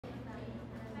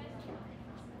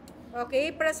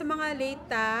Okay, para sa mga late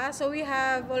so we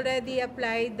have already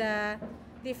applied the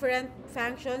different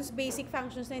functions, basic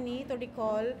functions na ni to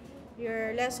recall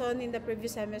your lesson in the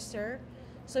previous semester.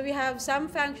 So we have some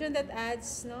function that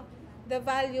adds the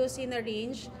values in a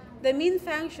range. The mean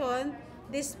function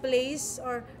displays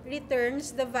or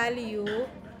returns the value,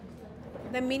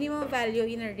 the minimum value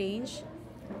in a range.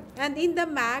 And in the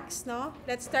max,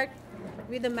 let's start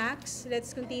with the max.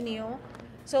 Let's continue.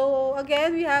 So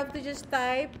again, we have to just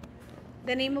type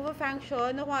the name of a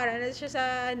function. Kung ano siya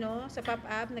sa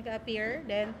pop-up, nag-appear.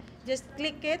 Then, just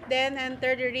click it, then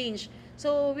enter the range.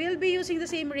 So, we'll be using the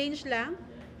same range lang.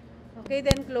 Okay,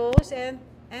 then close and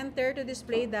enter to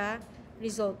display the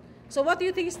result. So, what do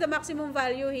you think is the maximum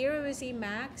value here? We see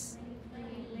max.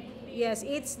 Yes,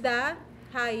 it's the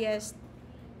highest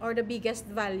or the biggest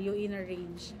value in a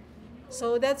range.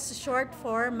 So, that's short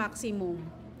for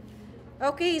maximum.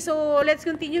 Okay, so let's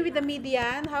continue with the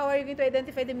median. How are you going to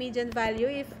identify the median value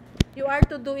if you are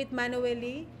to do it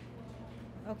manually?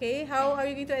 Okay, how are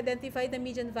you going to identify the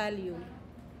median value?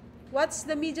 What's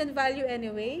the median value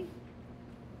anyway?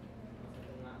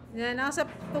 Yan, nasa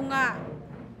tunga.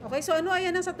 Okay, so ano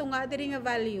ayan ang sa tunga? Diri nga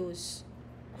values.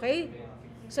 Okay?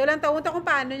 So lang taon kung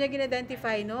paano niya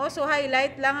gin-identify, no? So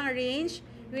highlight lang ang range.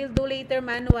 We'll do later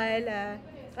manual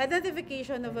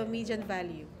identification of a median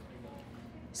value.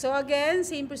 So again,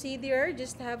 same procedure,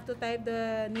 just have to type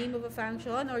the name of a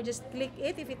function or just click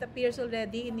it if it appears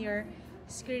already in your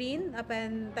screen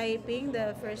upon typing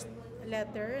the first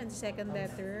letter and the second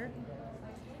letter.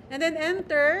 And then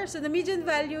enter. So the median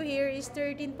value here is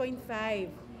 13.5.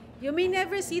 You may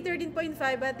never see 13.5,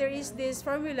 but there is this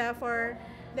formula for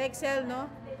the Excel,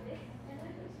 no?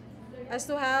 As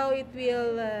to how it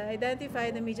will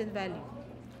identify the median value.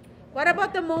 What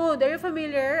about the mode? Are you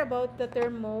familiar about the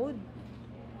term mode?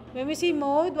 When we see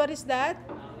mode, what is that?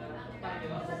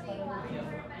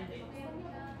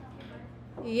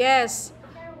 Yes.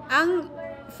 Ang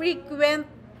frequent,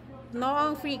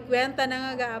 ang frequent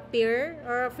na nga appear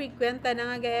or frequent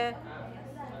na nga.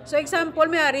 So example,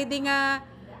 may di nga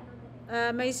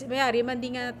may man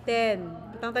di nga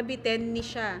 10. Tang tabi 10 ni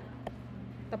siya.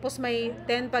 Tapos may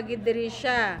 10 pagidiri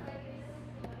siya.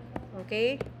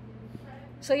 Okay?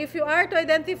 So if you are to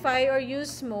identify or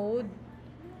use mode,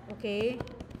 okay,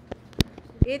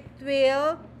 it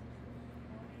will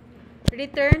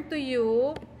return to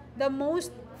you the most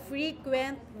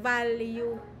frequent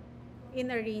value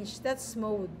in a range. That's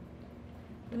mode.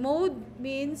 Mode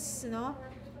means,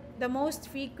 the most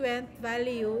frequent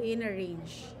value in a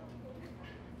range.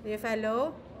 Do you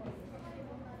follow?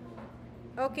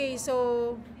 Okay,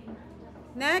 so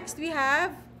next we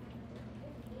have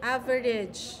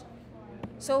average.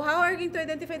 So how are you going to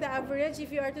identify the average?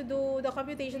 If you are to do the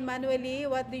computation manually,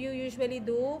 what do you usually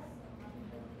do?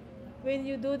 When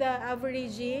you do the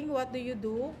averaging, what do you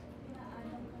do?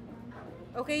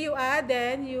 Okay, you add,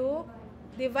 then you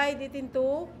divide it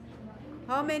into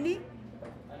how many?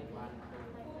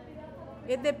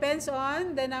 It depends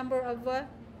on the number of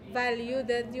value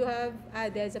that you have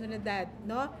added, something like that,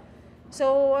 no?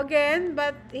 So again,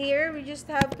 but here we just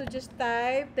have to just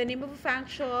type the name of a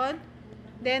function,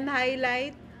 then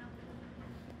highlight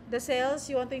the cells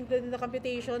you want to include in the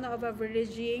computation of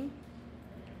averaging.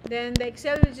 Then the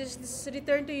Excel will just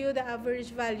return to you the average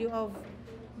value of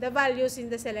the values in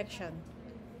the selection.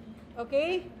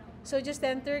 Okay? So just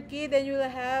enter key, then you will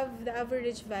have the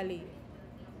average value.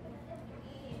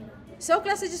 So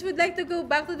class, I just would like to go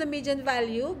back to the median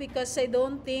value because I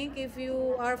don't think if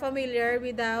you are familiar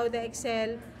with how the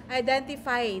Excel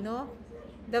identify,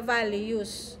 the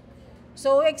values.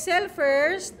 So, Excel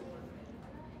first.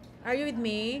 Are you with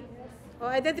me? O,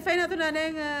 identify na ito na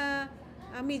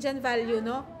ang median value,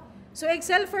 no? So,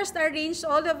 Excel first arrange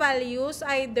all the values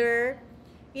either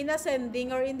in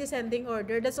ascending or in descending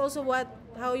order. That's also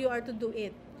how you are to do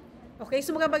it. Okay,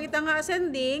 so magpapakita nga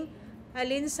ascending,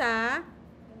 alin sa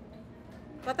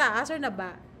pataas or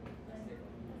naba?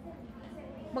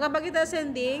 Magpapakita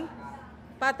ascending,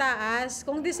 pataas.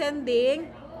 Kung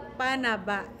descending,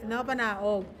 panaba,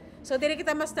 panaog. So, diri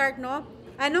kita ma-start, no?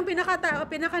 Anong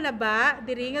pinakanaba?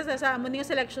 Diri nga sa amo nga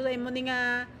selection, amo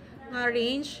nga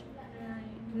range.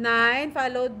 9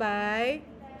 followed by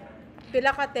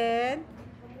pila ka 10?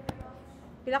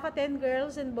 Pila ka 10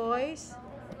 girls and boys?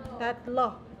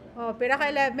 Tatlo. Oh, pila ka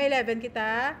 11? May 11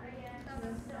 kita.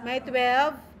 May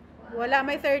 12. Wala,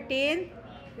 may 13.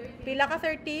 Pila ka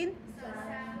 13?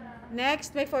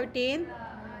 Next, may 14.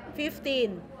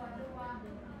 15.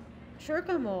 Sure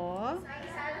ka mo?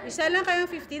 Isa lang kayong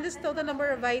 15. That's the total number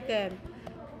of item.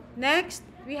 Next,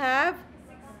 we have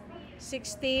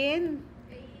 16,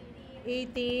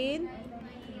 18,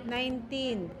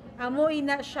 19. Amo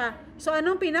ina siya. So,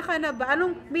 anong pinaka na ba?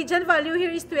 Anong median value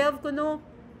here is 12 kuno.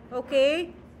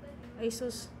 Okay? Ay,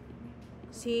 sus.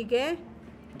 Sige.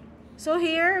 So,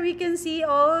 here, we can see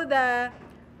all the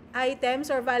items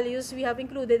or values we have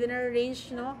included in our range,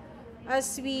 no?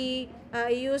 As we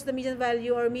use the median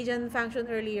value or median function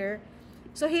earlier.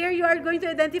 So, here, you are going to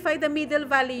identify the middle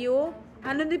value.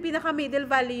 Ano yung pinaka-middle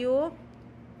value?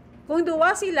 Kung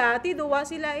duwa sila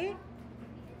eh.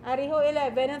 Ariho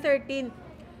 11 and 13.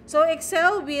 So,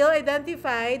 Excel will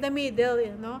identify the middle,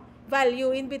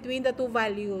 value in between the two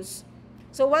values.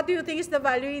 So, what do you think is the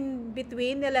value in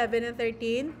between 11 and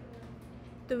 13?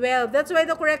 12. That's why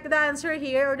the answer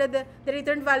here, or the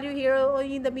return value here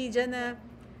in the median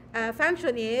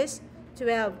function is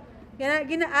 12.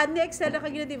 Gina-add ni Excel na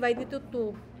gina-divide ito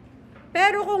 2.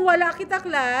 Pero kung wala kita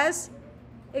class,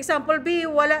 example B,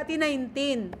 wala ti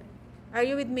 19. Are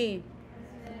you with me?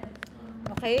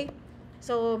 Okay?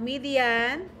 So,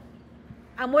 median.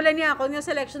 Amula niya ako ng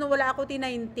selection na wala ako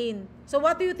T19. So,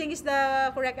 what do you think is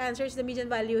the correct answer is the median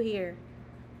value here?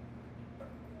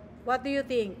 What do you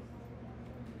think?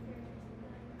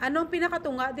 Anong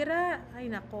pinakatunga dira? Ay,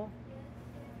 nako.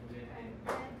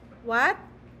 What?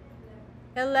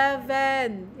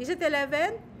 11. Is it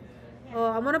 11? Oh,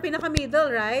 amo na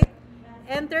pinaka-middle, right?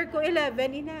 Enter ko 11,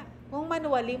 ina. Kung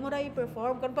manually mo ra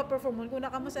i-perform, kung pa-perform mo, kung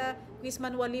naka mo sa quiz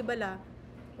manually bala.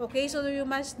 Okay, so you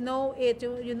must know it.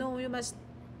 You must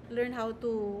learn how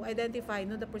to identify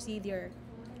the procedure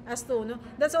as to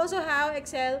that's also how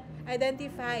Excel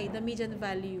identify the median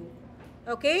value.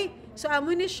 Okay, so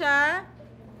amo ni siya,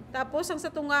 tapos ang sa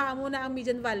tunga amo na ang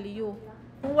median value.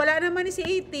 Kung wala naman ni si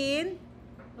 18,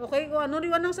 okay, kung ano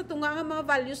rin ang sa tunga ang mga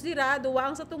values dira,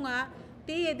 duwa ang sa tunga,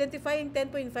 identify yung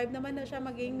 10.5 naman na siya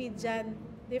maging median.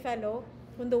 Di follow?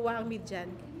 Kung duwa ang median.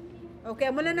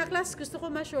 Okay, amo na class, gusto ko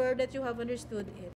ma-sure that you have understood it.